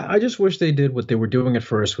 I just wish they did what they were doing at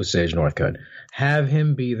first with Sage Northcutt. Have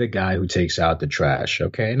him be the guy who takes out the trash,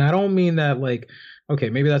 okay? And I don't mean that like, okay,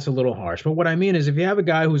 maybe that's a little harsh, but what I mean is if you have a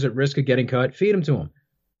guy who's at risk of getting cut, feed him to him.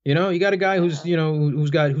 You got a guy who's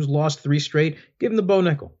lost 3 straight, give him the Bo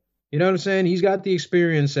Nickel. You know what I'm saying? He's got the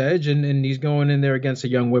experience edge, and he's going in there against a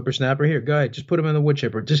young whippersnapper. Here, go ahead. Just put him in the wood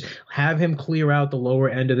chipper. Just have him clear out the lower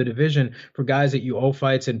end of the division for guys that you owe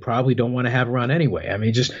fights and probably don't want to have around anyway.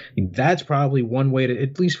 That's probably one way to,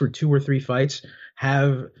 at least for 2 or 3 fights,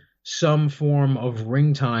 have some form of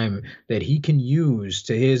ring time that he can use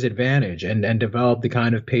to his advantage and develop the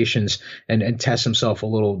kind of patience and test himself a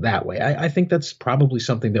little that way. I think that's probably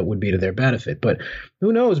something that would be to their benefit. But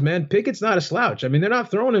who knows, man? Pickett's not a slouch. They're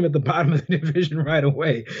not throwing him at the bottom of the division right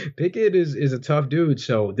away. Pickett is a tough dude.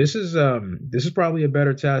 So this is probably a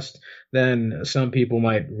better test than some people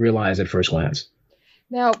might realize at first glance.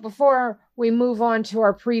 Now, before we move on to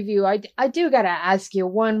our preview, I do got to ask you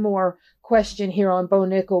one more question here on Bo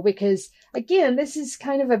Nickel, because again, this is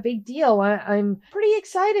kind of a big deal. I'm pretty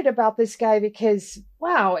excited about this guy because,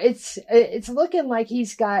 wow, it's looking like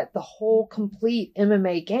he's got the whole complete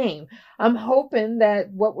MMA game. I'm hoping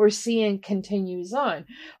that what we're seeing continues on.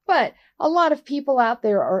 But a lot of people out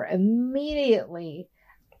there are immediately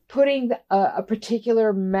putting a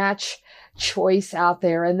particular match choice out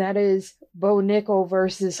there, and that is Bo Nickel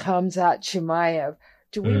versus Khamzat Chimaev.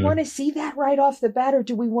 Do we want to see that right off the bat, or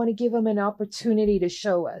do we want to give him an opportunity to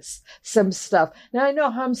show us some stuff? Now, I know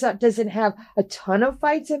Khamzat doesn't have a ton of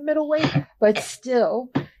fights at middleweight, but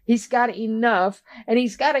still, he's got enough, and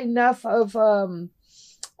he's got enough of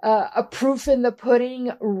a proof in the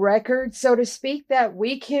pudding record, so to speak, that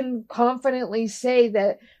we can confidently say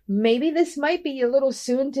that maybe this might be a little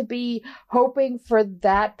soon to be hoping for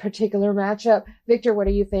that particular matchup. Victor, what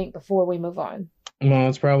do you think before we move on? Well,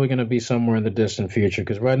 it's probably going to be somewhere in the distant future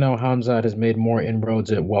because right now Hamzat has made more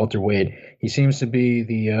inroads at welterweight. He seems to be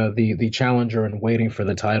the challenger and waiting for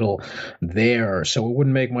the title there. So it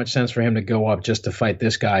wouldn't make much sense for him to go up just to fight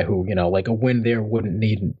this guy who, like a win there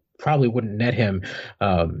probably wouldn't net him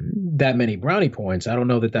that many brownie points. I don't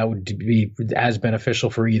know that would be as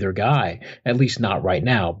beneficial for either guy, at least not right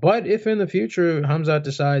now. But if in the future Hamzat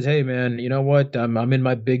decides, hey man, you know what, I'm in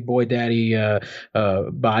my big boy daddy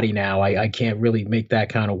body now. I can't really make that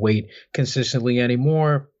kind of weight consistently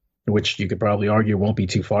anymore, which you could probably argue won't be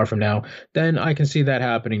too far from now, then I can see that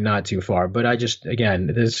happening not too far. But I just,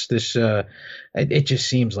 again, it just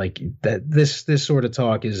seems like that this sort of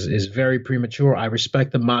talk is very premature. I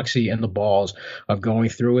respect the moxie and the balls of going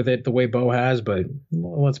through with it the way Bo has, but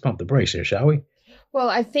let's pump the brakes here, shall we? Well,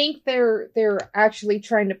 I think they're actually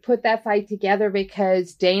trying to put that fight together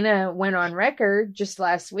because Dana went on record just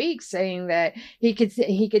last week saying that he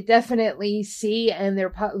could definitely see, and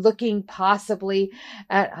they're looking possibly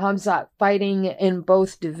at Hamzat fighting in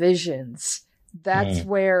both divisions. That's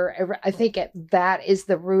where I think that is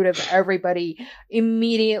the root of everybody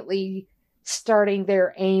immediately starting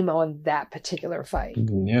their aim on that particular fight.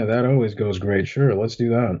 Yeah, that always goes great. Sure, let's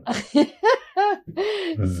do that.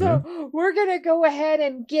 So we're going to go ahead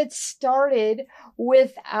and get started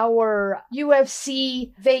with our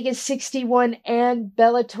UFC Vegas 61 and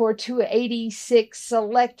Bellator 286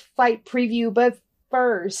 select fight preview. But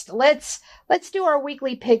first, let's do our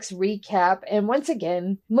weekly picks recap. And once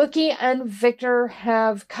again, Mookie and Victor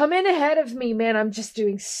have come in ahead of me. Man, I'm just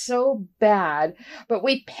doing so bad. But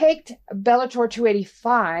we picked Bellator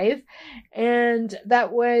 285, and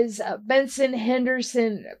that was Benson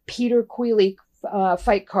Henderson, Peter Queally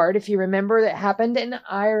fight card, if you remember, that happened in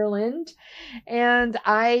Ireland. And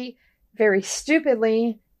I very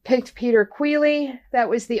stupidly picked Peter Queally. That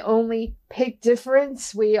was the only pick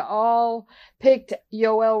difference. We all picked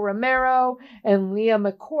Yoel Romero and Leah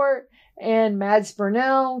McCourt and Mads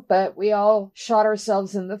Burnell, but we all shot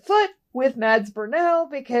ourselves in the foot with Mads Burnell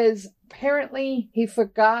because apparently he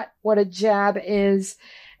forgot what a jab is.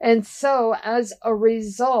 And so as a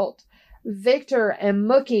result, Victor and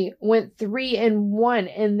Mookie went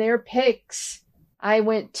 3-1 in their picks. I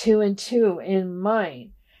went 2-2 in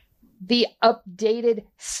mine. The updated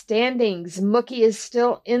standings, Mookie is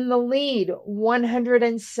still in the lead,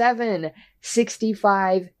 107,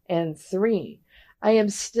 65-3. I am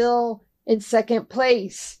still in second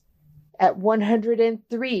place at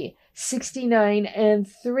 103,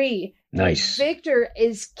 69-3. Nice. Victor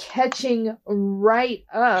is catching right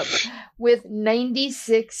up with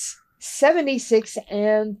 96,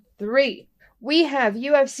 76-3. We have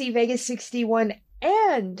UFC Vegas 61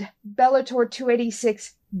 and Bellator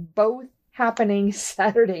 286 both happening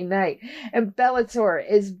Saturday night. And Bellator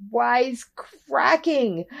is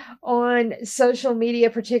wisecracking on social media,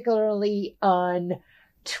 particularly on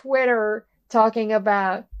Twitter, talking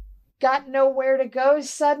about got nowhere to go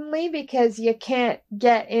suddenly because you can't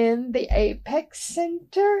get in the Apex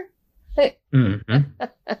Center.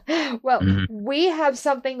 Well, we have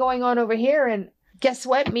something going on over here, and guess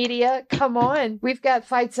what, media? Come on. We've got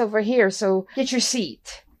fights over here, so get your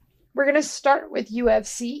seat. We're going to start with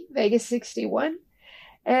UFC Vegas 61,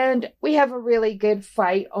 and we have a really good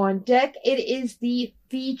fight on deck. It is the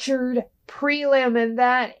featured prelim, and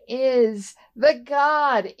that is the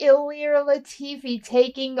God, Ilir Latifi,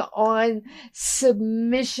 taking on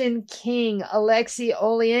submission king Alexei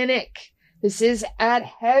Oleinik. This is at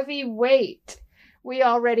heavyweight. We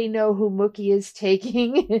already know who Mookie is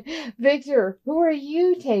taking. Victor, who are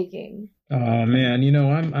you taking? Oh man,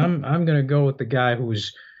 I'm gonna go with the guy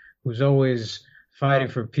who's always fighting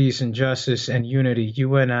for peace and justice and unity.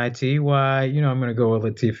 UNITY. I'm gonna go with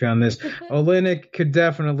Latifi on this. Oleinik could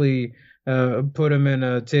definitely put him in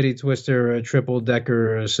a titty twister, a triple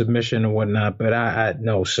decker submission and whatnot. But I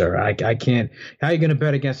no, sir. I can't. How are you going to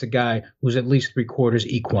bet against a guy who's at least 3/4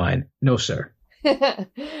 equine? No, sir.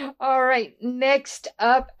 All right. Next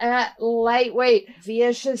up at lightweight,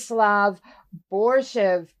 Vyacheslav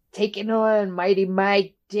Borshev taking on Mighty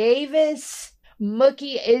Mike Davis.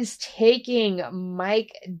 Mookie is taking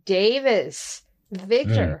Mike Davis.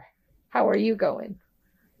 Victor, how are you going?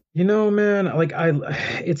 Man,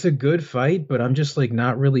 it's a good fight, but I'm just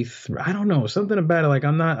not really, I don't know, something about it.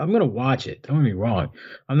 I'm going to watch it. Don't get me wrong.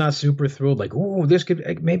 I'm not super thrilled.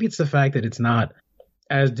 Maybe it's the fact that it's not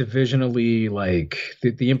as divisionally, like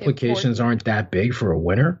the implications aren't that big for a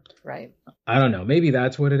winner. Right. I don't know. Maybe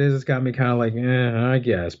that's what it is. It's got me kind of like, I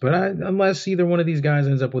guess. But unless either one of these guys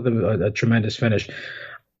ends up with a tremendous finish,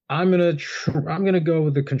 I'm gonna go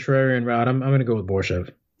with the contrarian route. I'm gonna go with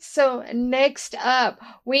Borshev. So next up,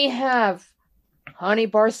 we have Honey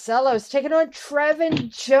Barcelos taking on Trevin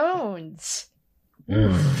Jones.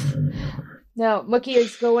 Now, Mookie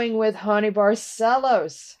is going with Honey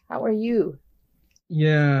Barcelos. How are you?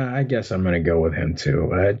 Yeah, I guess I'm gonna go with him too.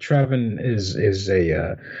 Trevin is he's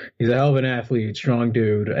a hell of an athlete, strong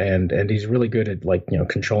dude, and he's really good at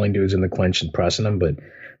controlling dudes in the clinch and pressing them. But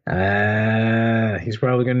he's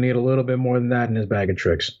probably gonna need a little bit more than that in his bag of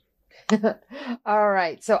tricks. All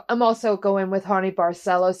right, so I'm also going with Honey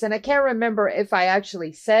Barcelos, and I can't remember if I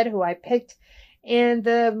actually said who I picked in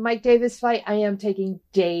the Mike Davis fight. I am taking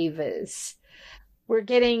Davis. We're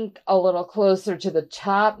getting a little closer to the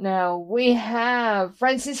top now. We have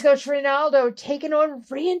Francisco Trinaldo taking on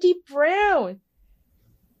Randy Brown.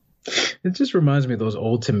 It just reminds me of those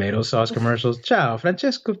old tomato sauce commercials. Ciao,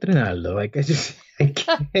 Francesco Trinaldo. Like I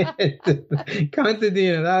can't.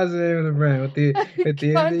 Contadino, that was the name of the brand. With the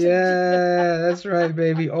yeah, that's right,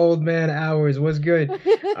 baby. Old man hours. What's good?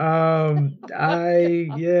 Man,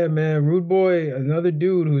 Rude Boy, another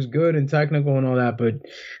dude who's good and technical and all that, but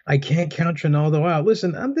I can't count Trinaldo out.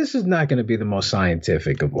 Listen, this is not going to be the most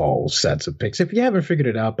scientific of all sets of picks. If you haven't figured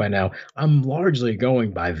it out by now, I'm largely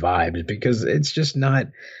going by vibes because it's just not.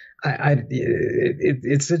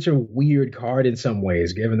 It's such a weird card in some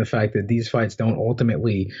ways, given the fact that these fights don't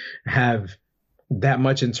ultimately have that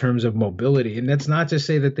much in terms of mobility. And that's not to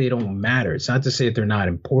say that they don't matter. It's not to say that they're not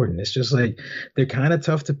important. It's just like they're kind of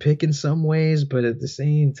tough to pick in some ways, but at the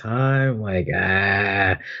same time,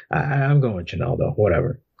 I'm going Trinaldo,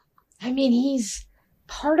 whatever. I mean, he's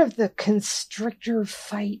part of the Constrictor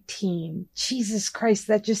fight team. Jesus Christ,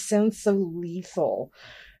 that just sounds so lethal.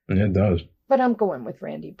 It does. But I'm going with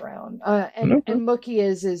Randy Brown. And Mookie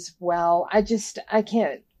is as well. I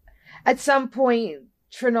can't. At some point,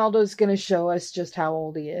 Trinaldo's going to show us just how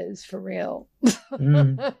old he is, for real.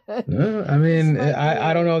 No, I mean,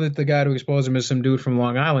 I don't know that the guy to expose him is some dude from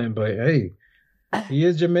Long Island, but hey, he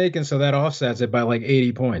is Jamaican, so that offsets it by like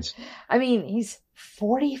 80 points. I mean, he's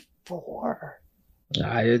 44. What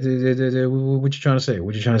you trying to say?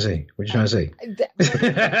 What you trying to say?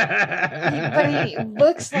 But he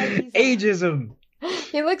looks like he's ageism.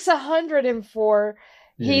 He looks 104.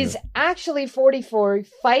 Yeah. He's actually 44. He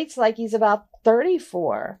fights like he's about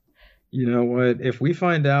 34. You know what? If we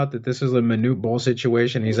find out that this is a Manute Bol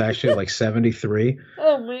situation, he's actually like 73.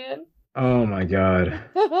 Oh man. Oh my God.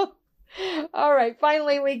 All right.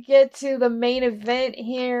 Finally, we get to the main event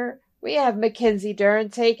here. We have Mackenzie Dern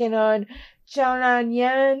taking on Xiaonan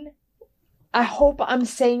Yan. I hope I'm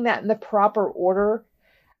saying that in the proper order.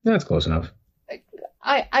 That's close enough.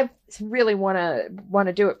 I really want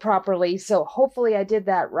to do it properly, so hopefully I did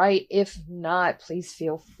that right. If not, please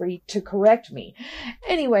feel free to correct me.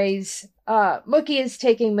 Anyways, Mookie is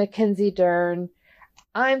taking Mackenzie Dern.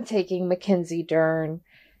 I'm taking Mackenzie Dern.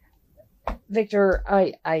 Victor,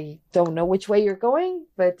 I don't know which way you're going,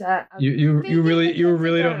 but you really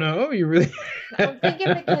don't know. You really. I'm thinking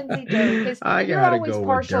Mackenzie Dern because you're always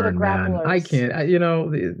partial to grapplers. I can't.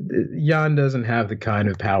 Jan doesn't have the kind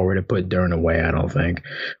of power to put Dern away. I don't think,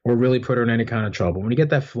 or really put her in any kind of trouble. When you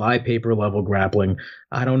get that flypaper level grappling,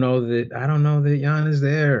 I don't know that Jan is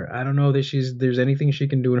there. I don't know that there's anything she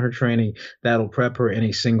can do in her training that'll prep her in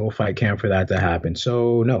a single fight camp for that to happen.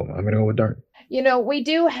 So no, I'm gonna go with Dern. We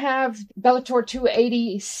do have Bellator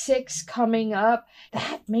 286 coming up.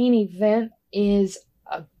 That main event is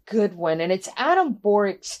a good one, and it's Adam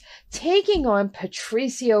Borics taking on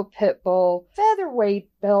Patricio Pitbull. Featherweight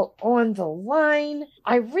belt on the line.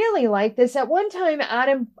 I really like this. At one time,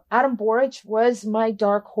 Adam Borics was my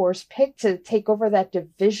dark horse pick to take over that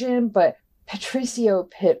division, but Patricio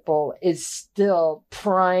Pitbull is still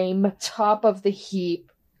prime, top of the heap.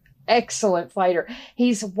 Excellent fighter.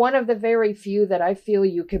 He's one of the very few that I feel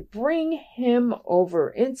you could bring him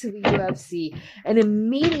over into the UFC and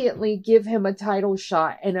immediately give him a title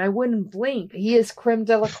shot, and I wouldn't blink. He is creme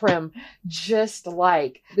de la creme, just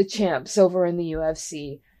like the champs over in the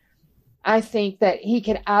UFC. I think that he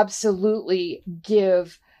could absolutely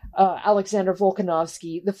give Alexander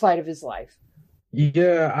Volkanovski the fight of his life.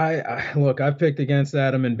 Yeah, I've picked against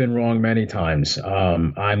Adam and been wrong many times.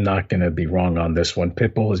 I'm not going to be wrong on this one.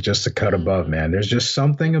 Pitbull is just a cut above, man. There's just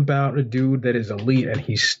something about a dude that is elite, and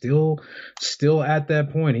he's still at that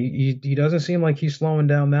point. He doesn't seem like he's slowing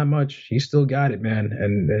down that much. He's still got it, man.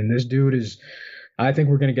 And this dude is, I think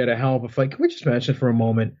we're going to get a hell of a fight. Can we just mention for a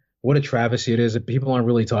moment what a travesty it is that people aren't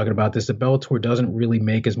really talking about this. The Bellator doesn't really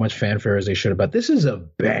make as much fanfare as they should about. This is a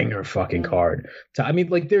banger fucking card. I mean,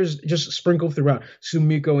 like, there's just sprinkled throughout.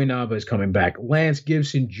 Sumiko Inaba is coming back. Lance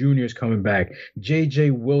Gibson Jr. is coming back.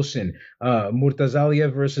 J.J. Wilson,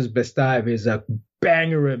 Murtazaliev versus Bestaev is a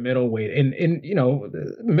banger at middleweight. And you know,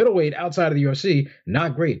 middleweight outside of the UFC,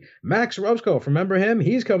 not great. Max Roscoe, remember him?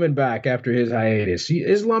 He's coming back after his hiatus.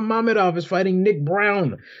 Islam Mamedov is fighting Nick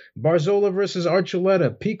Brown. Barzola versus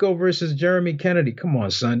Archuleta. Pico versus Jeremy Kennedy. Come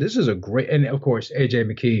on, son. This is a great, and of course,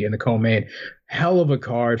 AJ McKee in the co-main. Hell of a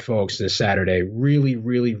card, folks, this Saturday. Really,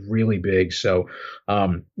 really, really big. So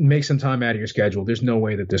make some time out of your schedule. There's no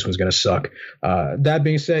way that this one's going to suck. That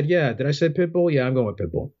being said, yeah, did I say Pitbull? Yeah, I'm going with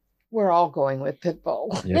Pitbull. We're all going with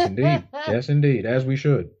Pitbull. Yes, indeed. Yes, indeed. As we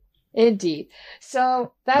should. Indeed.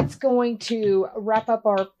 So that's going to wrap up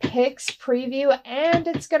our picks preview, and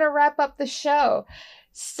it's going to wrap up the show.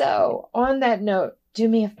 So on that note, do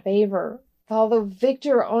me a favor. Follow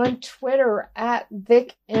Victor on Twitter at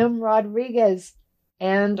Vic M. Rodriguez,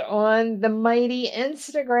 and on the mighty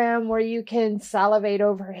Instagram, where you can salivate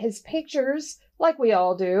over his pictures like we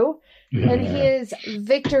all do. And he is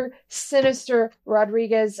Victor Sinister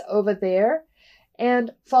Rodriguez over there.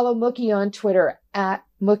 And follow Mookie on Twitter at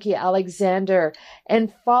Mookie Alexander.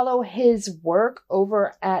 And follow his work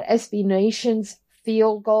over at SB Nation's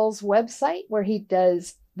Field Goals website, where he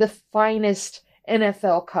does the finest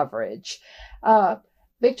NFL coverage.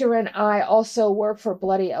 Victor and I also work for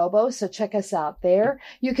Bloody Elbow, so check us out there.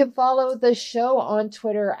 You can follow the show on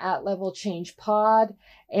Twitter at Level Change Pod,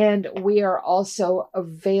 and we are also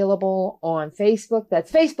available on Facebook.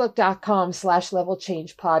 That's facebook.com/Level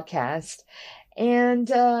Change Podcast. And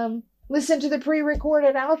listen to the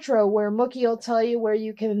pre-recorded outro where Mookie will tell you where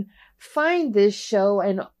you can find this show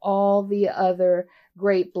and all the other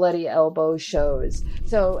great Bloody Elbow shows.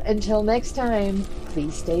 So until next time,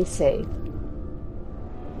 please stay safe.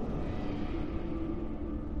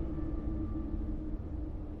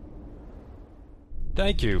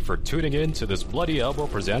 Thank you for tuning in to this Bloody Elbow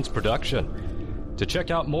Presents production. To check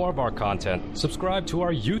out more of our content, subscribe to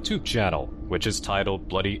our YouTube channel, which is titled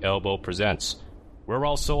Bloody Elbow Presents. We're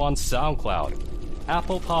also on SoundCloud,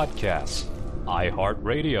 Apple Podcasts,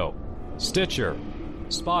 iHeartRadio, Stitcher,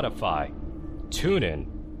 Spotify, TuneIn,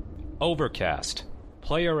 Overcast,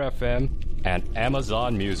 Player FM, and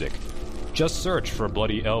Amazon Music. Just search for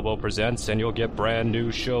Bloody Elbow Presents and you'll get brand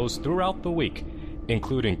new shows throughout the week,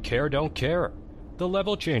 including Care Don't Care, the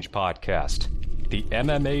Level Change Podcast, the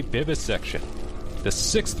MMA Vivisection, the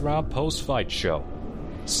 6th Round Post-Fight Show,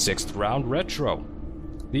 6th Round Retro,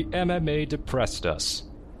 the MMA Depressed Us,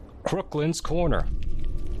 Crooklyn's Corner,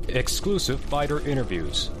 exclusive fighter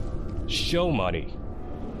interviews, show money,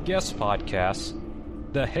 guest podcasts,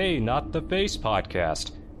 the Hey Not the Face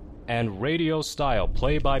podcast, and radio-style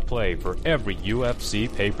play-by-play for every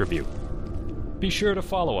UFC pay-per-view. Be sure to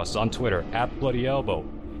follow us on Twitter at Bloody Elbow,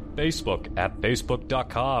 Facebook at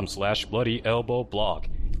facebook.com/bloodyelbowblog,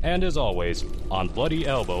 and as always, on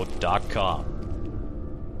bloodyelbow.com.